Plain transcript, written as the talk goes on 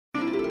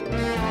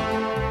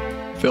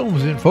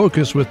Films in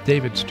Focus with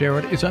David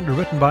Sterritt is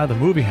underwritten by The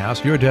Movie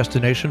House, your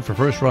destination for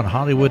first-run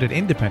Hollywood and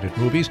independent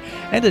movies,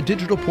 and a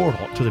digital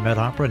portal to the Met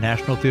Opera,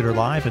 National Theatre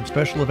Live, and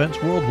special events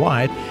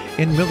worldwide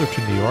in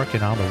Millerton, New York,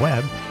 and on the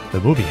web,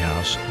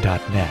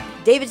 themoviehouse.net.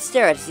 David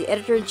Sterritt is the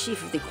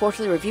editor-in-chief of the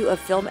Quarterly Review of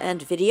Film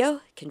and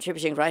Video,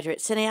 contributing writer at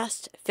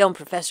Cineast, film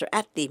professor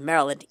at the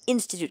Maryland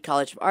Institute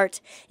College of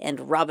Art,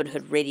 and Robin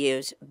Hood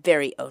Radio's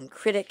very own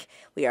critic.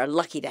 We are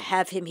lucky to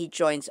have him. He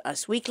joins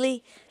us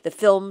weekly. The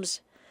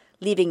films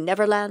Leaving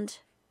Neverland,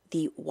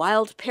 The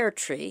Wild Pear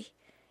Tree,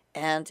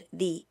 and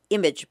The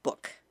Image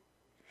Book.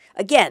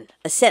 Again,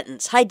 a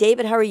sentence. Hi,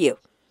 David. How are you?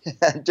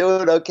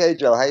 Doing okay,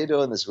 Jill. How are you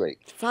doing this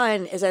week?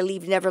 Fine, as I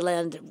leave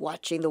Neverland,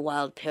 watching The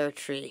Wild Pear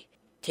Tree,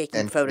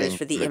 taking photos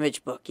for The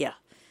Image Book. Yeah.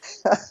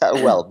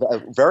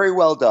 Well, very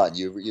well done.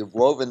 You've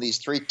woven these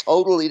three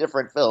totally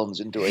different films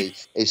into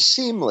a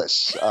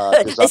seamless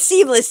a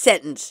seamless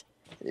sentence.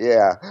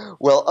 Yeah.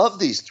 Well, of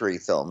these three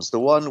films, the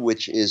one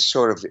which is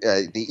sort of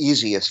the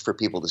easiest for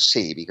people to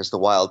see, because The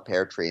Wild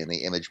Pear Tree and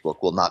The Image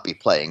Book will not be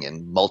playing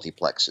in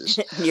multiplexes.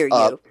 Near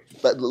you.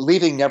 But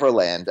Leaving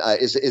Neverland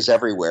is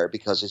everywhere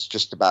because it's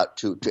just about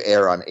to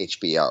air on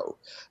HBO,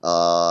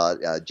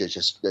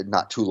 just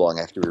not too long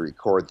after we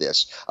record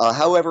this.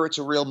 However, it's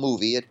a real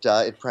movie. It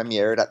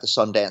premiered at the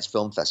Sundance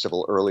Film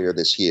Festival earlier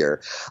this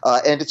year,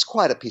 and it's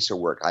quite a piece of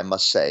work, I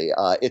must say.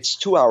 It's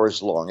 2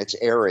 hours long. It's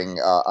airing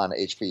on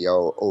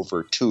HBO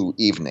over 2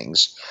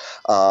 evenings,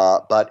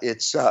 but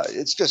it's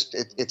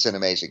an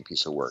amazing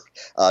piece of work,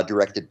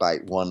 directed by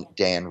one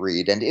Dan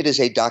Reed, and it is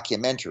a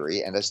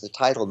documentary. And as the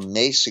title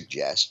may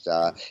suggest,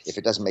 if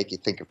it doesn't make you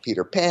think of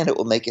Peter Pan, it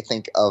will make you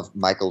think of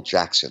Michael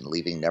Jackson,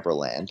 Leaving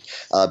Neverland,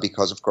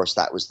 because, of course,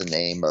 that was the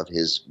name of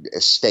his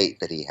estate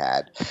that he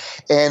had.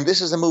 And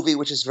this is a movie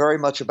which is very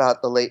much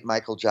about the late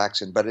Michael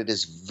Jackson, but it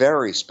is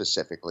very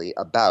specifically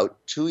about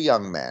two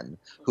young men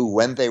who,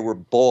 when they were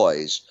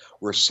boys,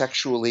 were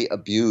sexually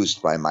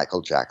abused by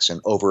Michael Jackson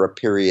over a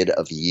period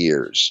of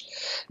years.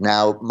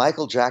 Now,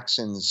 Michael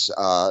Jackson's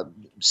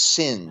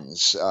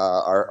sins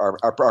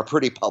are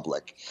pretty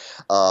public.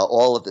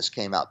 All of this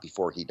came out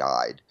before he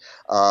died.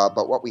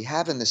 But what we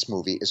have in this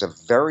movie is a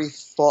very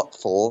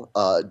thoughtful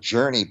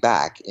journey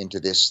back into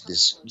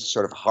this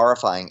sort of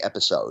horrifying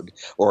episode,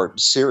 or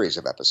series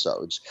of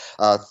episodes,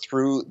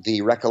 through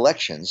the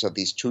recollections of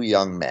these two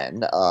young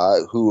men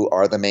who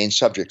are the main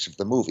subjects of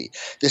the movie.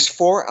 This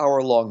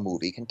 4-hour-long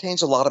movie contains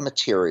a lot of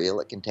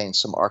material. It contains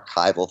some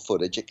archival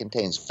footage. It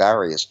contains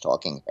various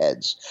talking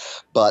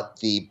heads. But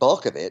the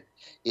bulk of it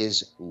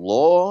is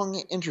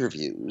long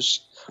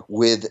interviews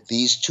with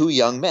these two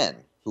young men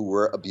who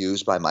were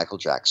abused by Michael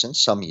Jackson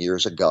some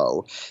years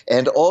ago.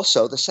 And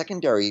also the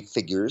secondary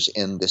figures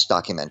in this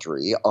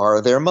documentary are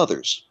their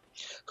mothers,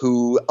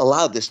 who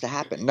allowed this to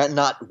happen,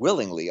 not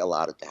willingly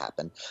allowed it to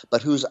happen,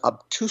 but whose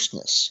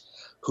obtuseness,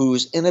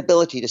 whose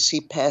inability to see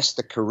past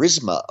the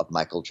charisma of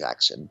Michael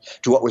Jackson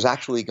to what was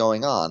actually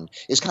going on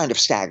is kind of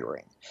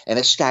staggering. And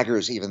it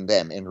staggers even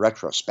them in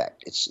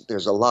retrospect.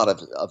 There's a lot of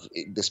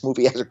this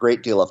movie has a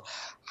great deal of,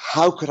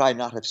 how could I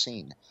not have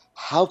seen?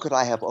 How could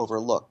I have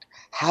overlooked?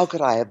 How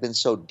could I have been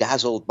so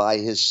dazzled by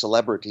his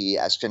celebrity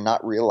as to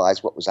not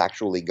realize what was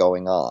actually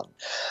going on?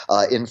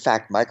 In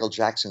fact, Michael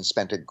Jackson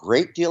spent a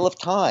great deal of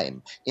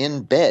time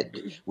in bed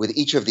with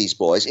each of these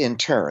boys in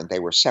turn. They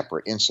were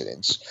separate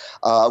incidents,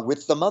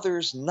 with the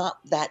mothers not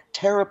that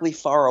terribly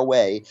far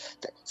away,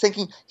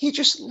 thinking, he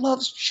just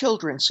loves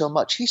children so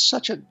much. He's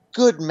such a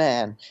good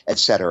man,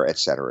 etc.,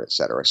 etc.,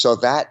 etc. So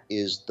that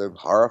is the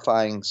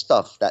horrifying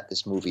stuff that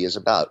this movie is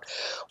about.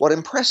 What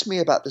impressed me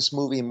about this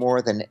movie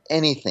more than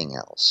anything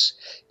else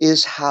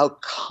is how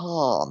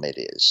calm it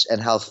is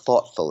and how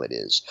thoughtful it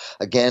is.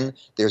 Again,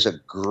 there's a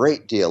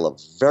great deal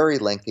of very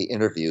lengthy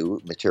interview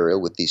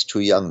material with these two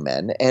young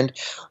men, and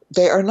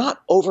they are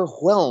not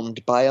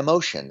overwhelmed by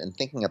emotion in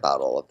thinking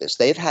about all of this.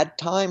 They've had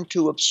time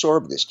to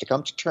absorb this, to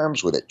come to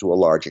terms with it to a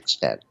large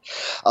extent.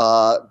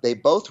 They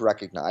both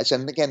recognize,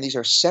 and again, these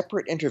are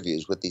separate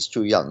interviews with these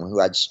two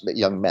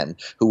young men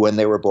who, when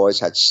they were boys,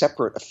 had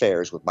separate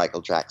affairs with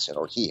Michael Jackson,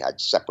 or he had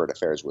separate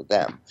affairs with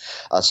them.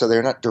 So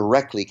they're not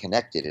directly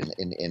connected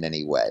in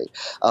any way.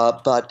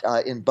 But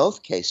in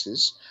both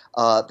cases,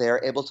 they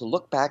are able to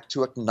look back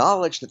to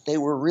acknowledge that they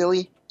were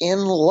really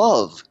in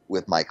love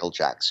with Michael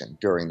Jackson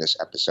during this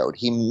episode.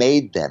 He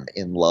made them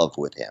in love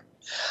with him.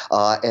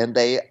 And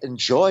they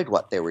enjoyed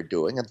what they were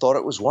doing and thought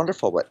it was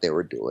wonderful what they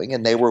were doing,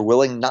 and they were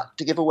willing not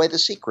to give away the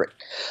secret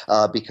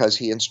because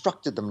he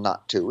instructed them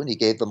not to, and he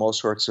gave them all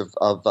sorts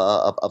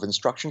of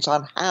instructions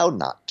on how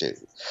not to.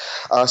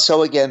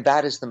 So again,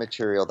 that is the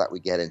material that we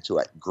get into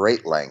at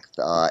great length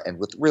and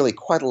with really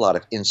quite a lot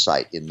of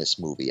insight in this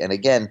movie. And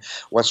again,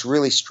 what's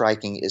really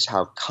striking is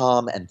how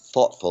calm and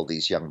thoughtful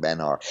these young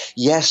men are.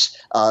 Yes,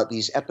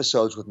 these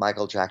episodes with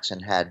Michael Jackson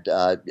had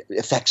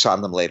effects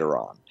on them later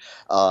on.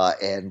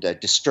 And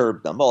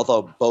disturbed them,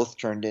 although both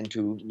turned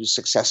into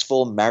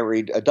successful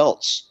married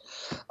adults.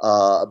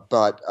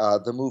 But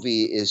the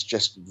movie is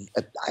just,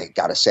 I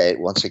gotta say it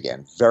once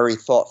again, very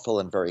thoughtful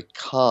and very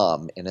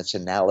calm in its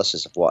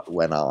analysis of what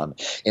went on,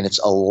 in its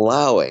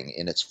allowing,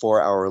 in its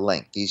 4-hour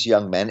length, these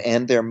young men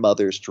and their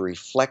mothers to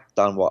reflect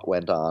on what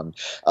went on,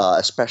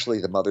 especially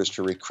the mothers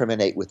to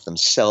recriminate with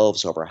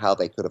themselves over how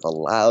they could have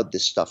allowed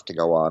this stuff to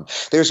go on.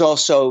 There's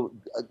also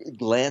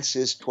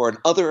glances toward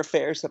other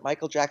affairs that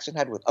Michael Jackson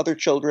had with other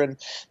children.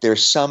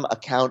 There's some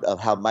account of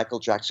how Michael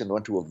Jackson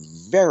went to a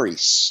very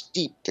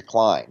steep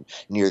decline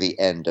near the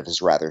end of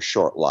his rather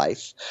short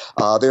life.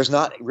 There's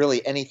not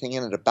really anything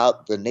in it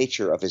about the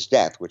nature of his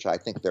death, which I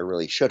think there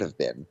really should have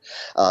been.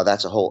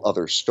 That's a whole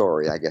other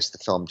story. I guess the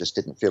film just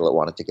didn't feel it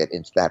wanted to get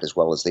into that as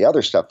well as the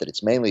other stuff that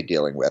it's mainly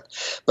dealing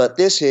with. But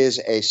this is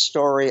a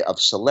story of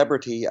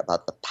celebrity,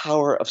 about the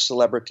power of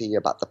celebrity,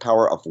 about the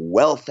power of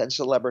wealth and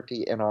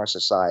celebrity in our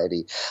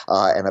society,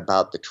 and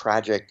about the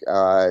tragic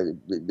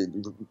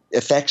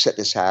effects that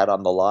this had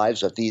on the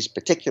lives of these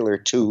particular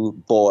two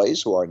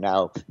boys who are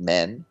now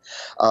men.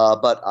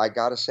 But I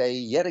gotta say,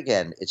 yet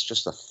again, it's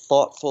just a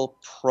thoughtful,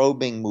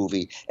 probing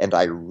movie, and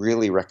I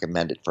really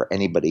recommend it for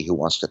anybody who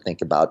wants to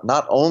think about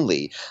not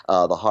only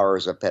the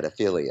horrors of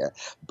pedophilia,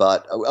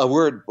 but a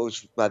word,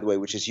 by the way,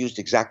 which is used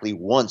exactly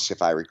once,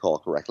 if I recall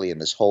correctly, in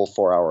this whole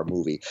 4-hour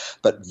movie,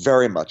 but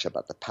very much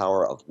about the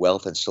power of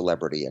wealth and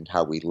celebrity and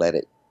how we let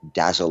it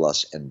dazzle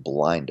us and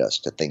blind us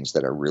to things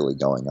that are really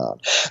going on.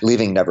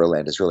 Leaving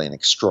Neverland is really an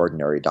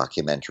extraordinary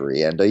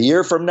documentary, and a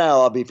year from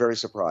now, I'll be very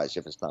surprised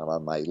if it's not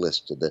on my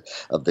list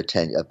of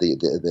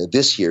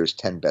this year's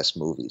 10 best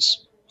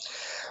movies.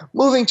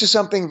 Moving to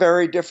something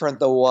very different,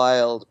 The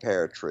Wild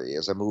Pear Tree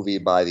is a movie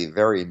by the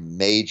very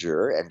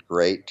major and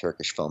great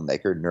Turkish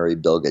filmmaker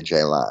Nuri Bilge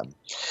Ceylan,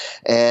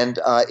 and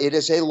it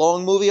is a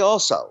long movie.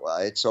 Also,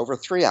 it's over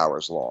 3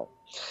 hours long.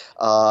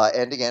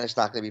 And again, it's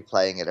not going to be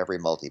playing at every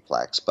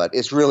multiplex, but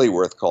it's really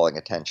worth calling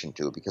attention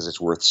to because it's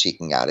worth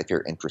seeking out if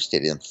you're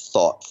interested in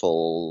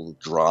thoughtful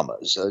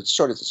dramas. It's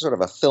sort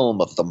of a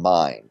film of the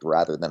mind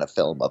rather than a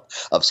film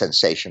of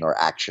sensation or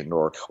action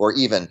or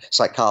even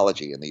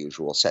psychology in the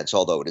usual sense,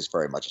 although it is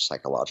very much a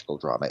psychological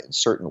drama in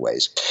certain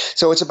ways.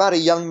 So it's about a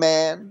young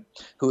man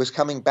who is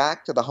coming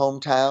back to the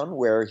hometown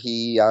where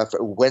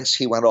whence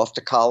he went off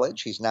to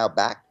college. He's now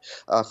back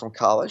from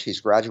college.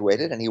 He's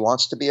graduated and he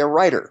wants to be a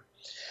writer.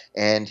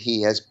 And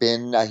he has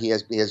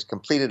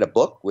completed a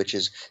book, which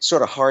is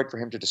sort of hard for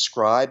him to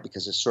describe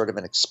because it's sort of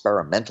an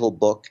experimental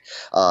book,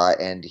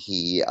 and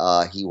he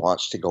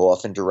wants to go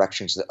off in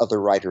directions that other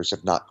writers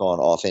have not gone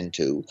off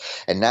into.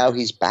 And now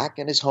he's back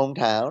in his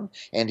hometown,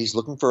 and he's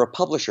looking for a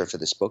publisher for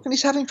this book, and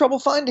he's having trouble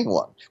finding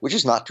one, which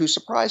is not too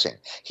surprising.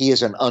 He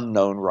is an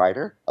unknown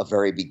writer, a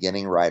very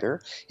beginning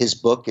writer. His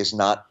book is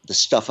not the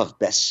stuff of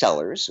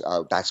bestsellers.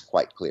 That's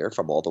quite clear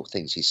from all the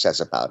things he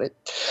says about it.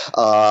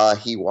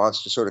 He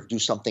wants to sort of do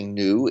something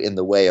new in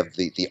the way of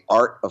the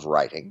art of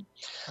writing,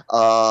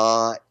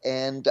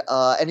 and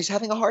he's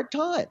having a hard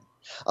time.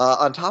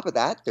 On top of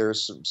that,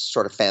 there's some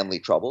sort of family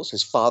troubles.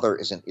 His father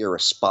is an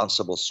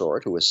irresponsible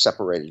sort who is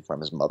separated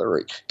from his mother, or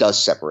he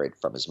does separate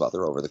from his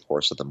mother over the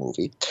course of the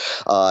movie.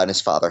 And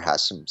his father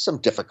has some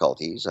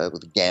difficulties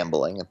with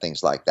gambling and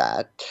things like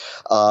that,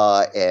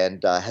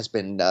 and has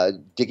been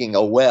digging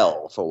a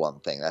well, for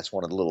one thing. That's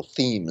one of the little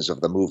themes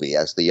of the movie.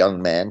 As the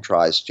young man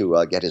tries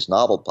to get his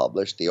novel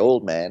published, the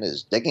old man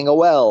is digging a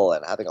well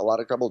and having a lot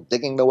of trouble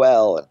digging the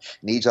well and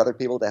needs other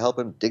people to help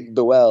him dig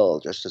the well,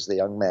 just as the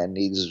young man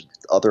needs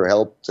other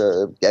help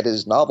to get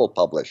his novel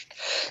published.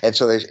 And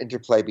so there's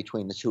interplay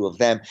between the two of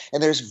them.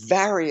 And there's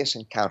various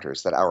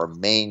encounters that our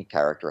main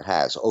character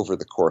has over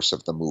the course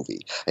of the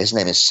movie. His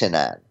name is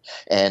Sinan.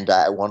 And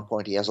at one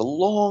point he has a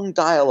long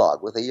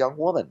dialogue with a young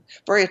woman,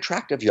 very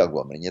attractive young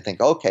woman. And you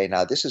think, okay,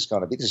 now this is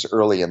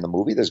early in the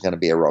movie. There's going to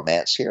be a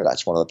romance here.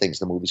 That's one of the things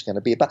the movie's going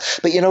to be about.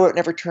 But you know, it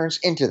never turns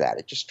into that.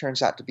 It just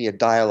turns out to be a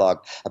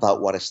dialogue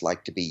about what it's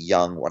like to be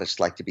young, what it's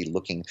like to be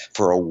looking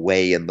for a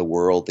way in the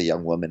world. The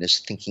young woman is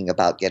thinking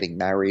about getting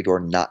married or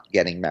not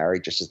getting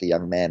married, just as the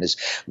young man is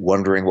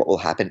wondering what will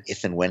happen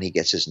if and when he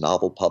gets his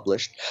novel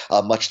published.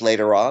 Much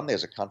later on,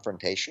 there's a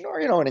confrontation or,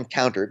 an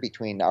encounter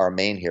between our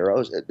main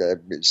hero,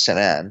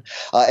 Sinan,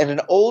 and an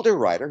older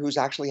writer who's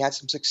actually had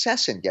some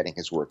success in getting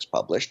his works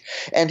published.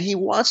 And he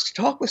wants to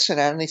talk with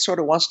Sinan, and he sort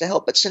of wants to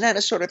help, but Sinan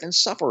is sort of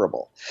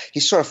insufferable.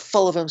 He's sort of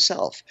full of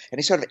himself, and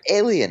he sort of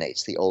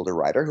alienates the older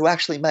writer who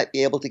actually might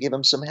be able to give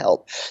him some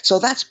help. So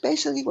that's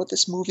basically what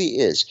this movie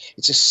is.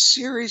 It's a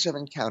series of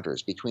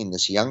encounters between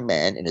this young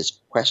man in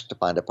his quest to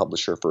find a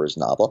publisher for his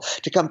novel,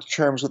 to come to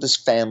terms with his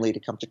family, to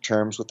come to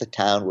terms with the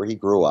town where he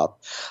grew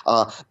up.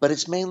 But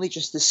it's mainly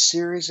just this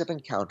series of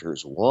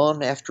encounters,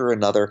 one after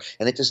another,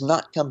 and it does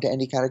not come to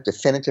any kind of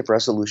definitive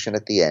resolution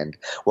at the end.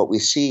 What we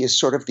see is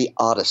sort of the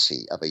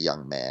odyssey of a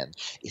young man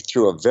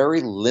through a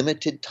very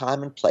limited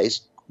time and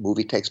place,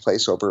 movie takes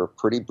place over a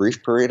pretty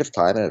brief period of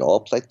time, and it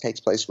all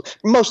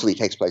mostly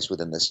takes place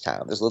within this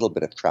town. There's a little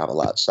bit of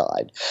travel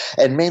outside.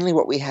 And mainly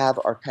what we have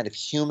are kind of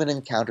human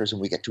encounters,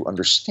 and we get to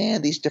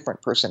understand these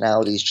different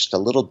personalities just a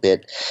little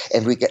bit,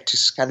 and we get to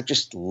kind of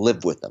just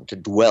live with them, to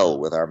dwell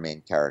with our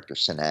main character,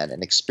 Sinan,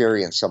 and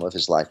experience some of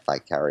his life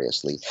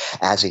vicariously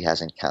as he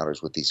has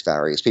encounters with these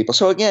various people.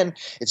 So again,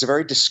 it's a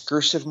very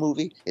discursive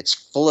movie. It's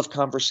full of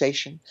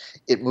conversation.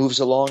 It moves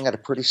along at a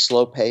pretty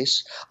slow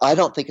pace. I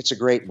don't think it's a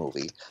great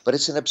movie, but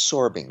it's an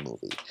absorbing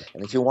movie.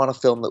 And if you want a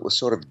film that will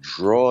sort of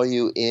draw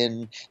you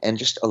in and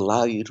just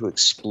allow you to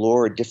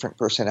explore different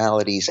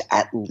personalities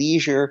at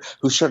leisure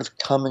who sort of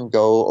come and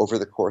go over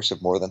the course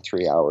of more than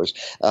 3 hours,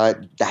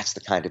 that's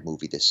the kind of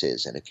movie this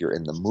is. And if you're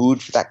in the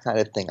mood for that kind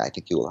of thing, I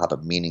think you will have a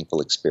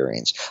meaningful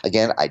experience.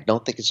 Again, I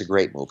don't think it's a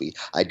great movie.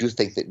 I do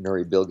think that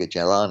Nuri Bilge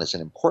Ceylan is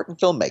an important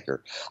filmmaker,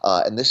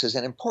 and this is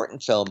an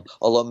important film,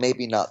 although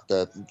maybe not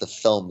the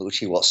film which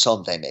he will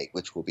someday make,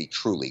 which will be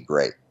truly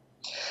great.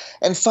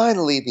 And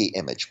finally, The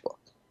Image Book.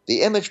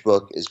 The Image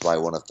Book is by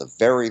one of the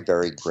very,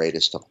 very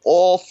greatest of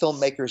all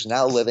filmmakers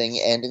now living,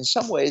 and in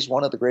some ways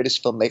one of the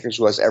greatest filmmakers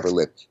who has ever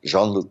lived,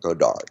 Jean-Luc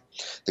Godard,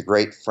 the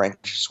great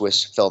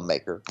French-Swiss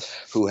filmmaker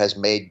who has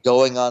made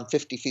going on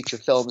 50 feature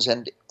films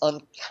and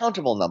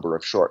uncountable number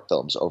of short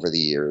films over the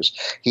years.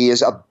 He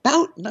is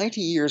about 90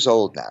 years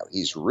old now.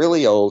 He's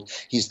really old.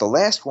 He's the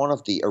last one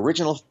of the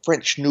original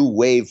French New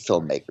Wave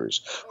filmmakers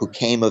who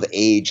came of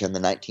age in the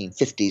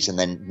 1950s and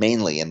then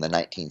mainly in the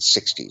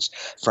 1960s.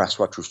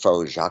 François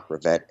Truffaut, Jacques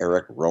Rivette,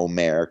 Eric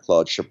Rohmer,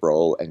 Claude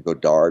Chabrol, and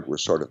Godard were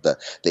sort of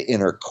the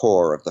inner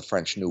core of the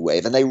French New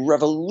Wave, and they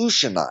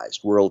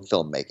revolutionized world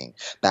filmmaking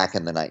back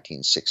in the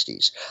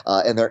 1960s.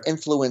 And their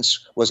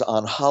influence was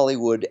on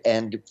Hollywood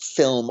and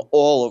film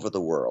all over the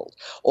world.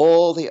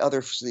 All the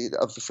others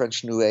of the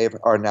French New Wave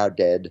are now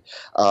dead.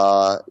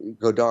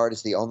 Godard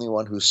is the only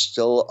one who's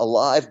still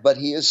alive, but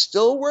he is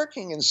still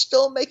working and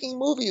still making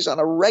movies on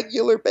a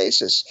regular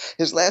basis.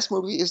 His last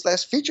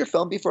feature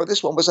film before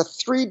this one was a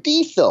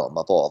 3D film,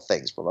 of all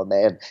things, from a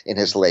man in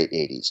his late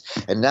 80s.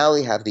 And now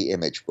we have The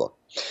Image Book.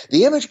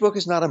 The Image Book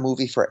is not a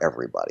movie for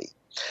everybody.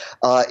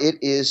 It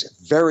is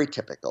very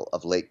typical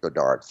of late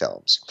Godard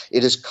films.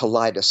 It is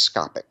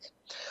kaleidoscopic.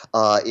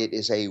 It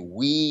is a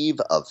weave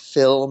of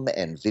film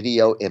and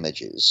video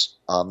images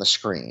on the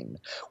screen,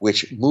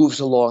 which moves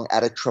along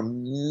at a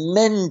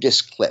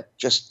tremendous clip,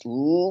 just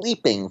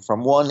leaping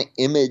from one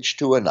image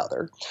to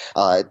another.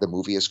 The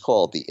movie is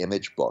called The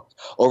Image Book,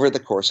 over the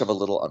course of a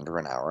little under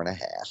an hour and a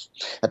half.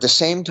 At the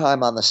same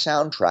time, on the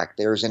soundtrack,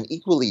 there's an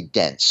equally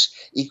dense,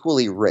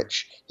 equally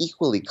rich,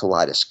 equally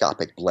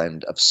kaleidoscopic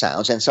blend of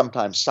sounds and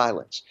sometimes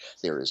silence.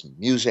 There is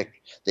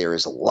music. There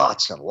is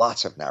lots and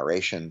lots of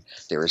narration.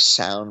 There is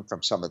sound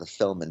from some of the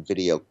film and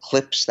video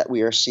clips that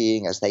we are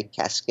seeing as they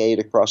cascade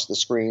across the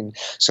screen.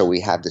 So we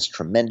have this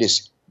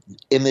tremendous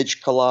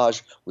image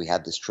collage. We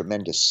have this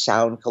tremendous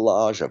sound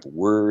collage of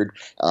word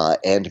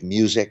and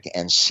music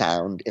and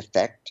sound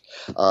effect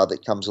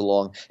that comes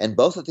along. And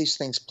both of these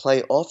things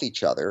play off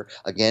each other,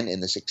 again,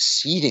 in this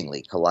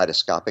exceedingly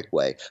kaleidoscopic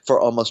way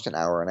for almost an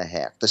hour and a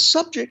half. The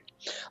subject,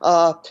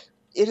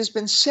 it has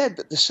been said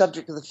that the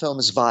subject of the film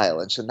is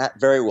violence, and that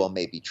very well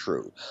may be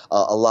true.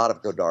 A lot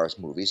of Godard's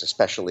movies,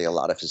 especially a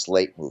lot of his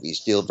late movies,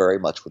 deal very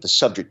much with the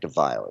subject of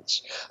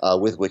violence,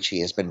 with which he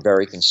has been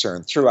very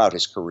concerned throughout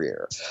his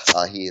career.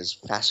 He is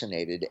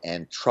fascinated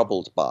and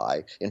troubled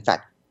by, in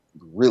fact,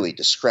 really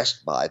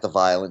distressed by the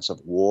violence of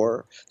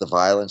war, the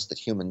violence that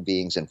human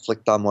beings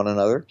inflict on one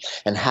another,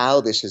 and how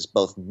this is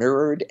both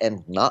mirrored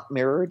and not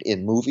mirrored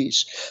in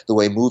movies. The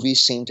way movies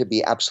seem to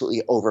be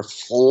absolutely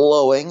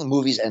overflowing,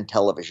 movies and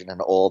television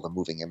and all the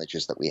moving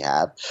images that we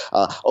have,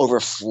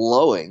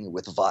 overflowing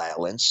with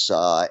violence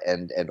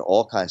and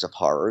all kinds of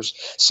horrors,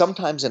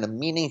 sometimes in a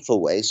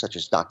meaningful way, such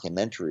as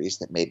documentaries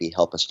that maybe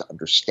help us to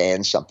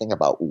understand something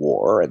about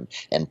war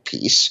and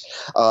peace,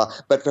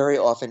 but very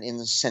often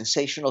in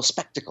sensational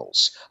spectacles.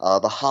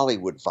 The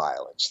Hollywood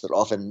violence that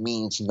often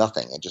means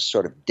nothing and just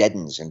sort of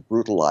deadens and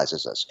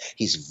brutalizes us.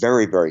 He's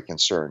very, very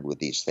concerned with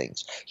these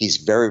things. He's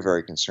very,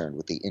 very concerned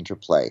with the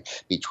interplay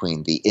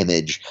between the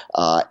image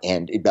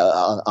and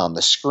on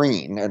the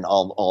screen and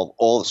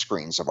all the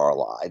screens of our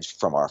lives,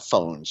 from our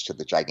phones to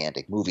the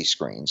gigantic movie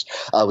screens,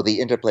 with the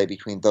interplay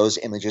between those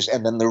images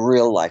and then the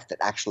real life that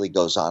actually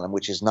goes on, and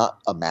which is not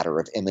a matter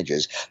of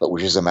images, but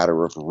which is a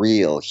matter of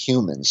real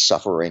human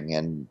suffering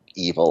and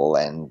evil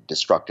and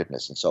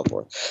destructiveness and so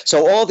forth.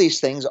 So all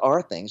these things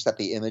are things that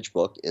the Image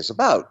Book is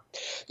about.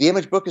 The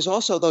Image Book is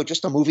also, though,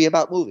 just a movie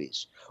about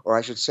movies, or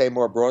I should say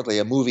more broadly,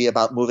 a movie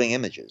about moving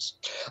images.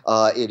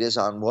 It is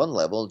on one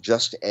level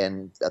just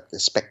a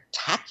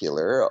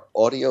spectacular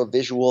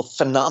audiovisual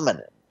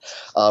phenomenon,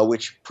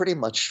 which pretty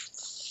much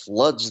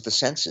floods the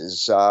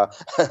senses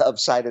of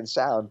sight and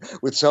sound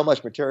with so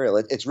much material.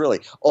 It's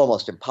really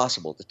almost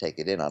impossible to take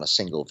it in on a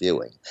single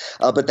viewing.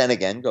 But then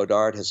again,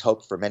 Godard has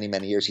hoped for many,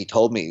 many years. He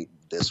told me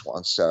this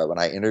once when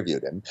I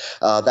interviewed him,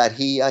 that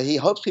he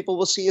hopes people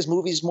will see his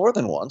movies more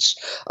than once.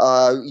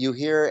 You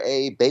hear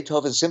a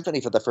Beethoven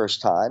symphony for the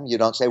first time. You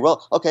don't say,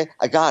 well, okay,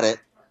 I got it.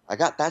 I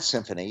got that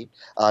symphony.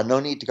 No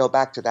need to go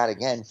back to that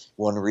again.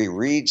 One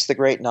rereads the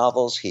great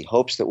novels. He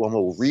hopes that one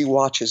will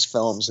rewatch his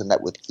films and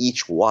that with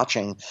each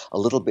watching, a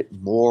little bit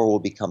more will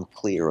become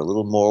clear, a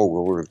little more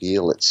will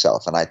reveal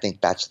itself. And I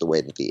think that's the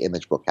way that the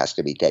image book has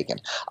to be taken.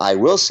 I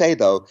will say,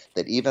 though,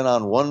 that even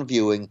on one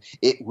viewing,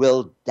 it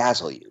will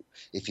dazzle you.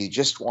 If you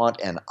just want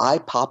an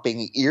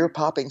eye-popping,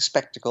 ear-popping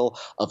spectacle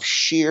of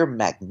sheer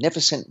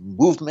magnificent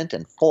movement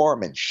and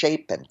form and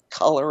shape and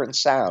color and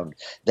sound,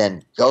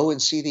 then go and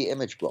see the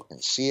image book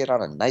and see it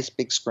on a nice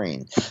big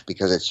screen,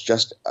 because it's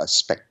just a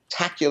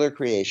spectacular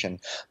creation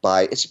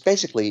it's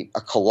basically a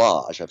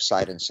collage of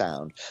sight and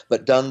sound,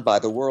 but done by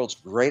the world's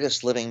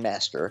greatest living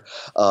master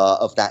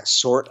of that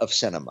sort of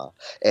cinema.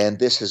 And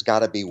this has got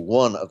to be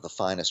one of the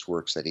finest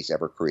works that he's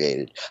ever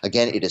created.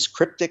 Again, it is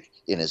cryptic,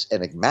 it is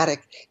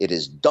enigmatic, it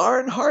is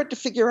darn hard to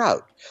figure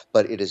out,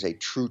 but it is a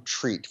true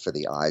treat for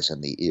the eyes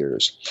and the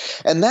ears.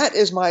 And that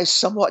is my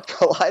somewhat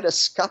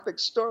kaleidoscopic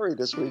story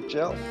this week,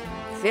 Jill.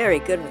 Very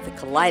good with the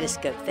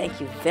kaleidoscope. Thank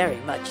you very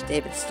much,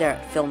 David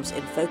Sterritt. Films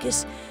in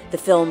Focus, the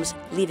films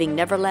Leaving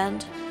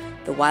Neverland,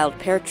 The Wild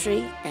Pear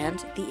Tree,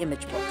 and The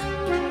Image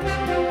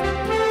Book.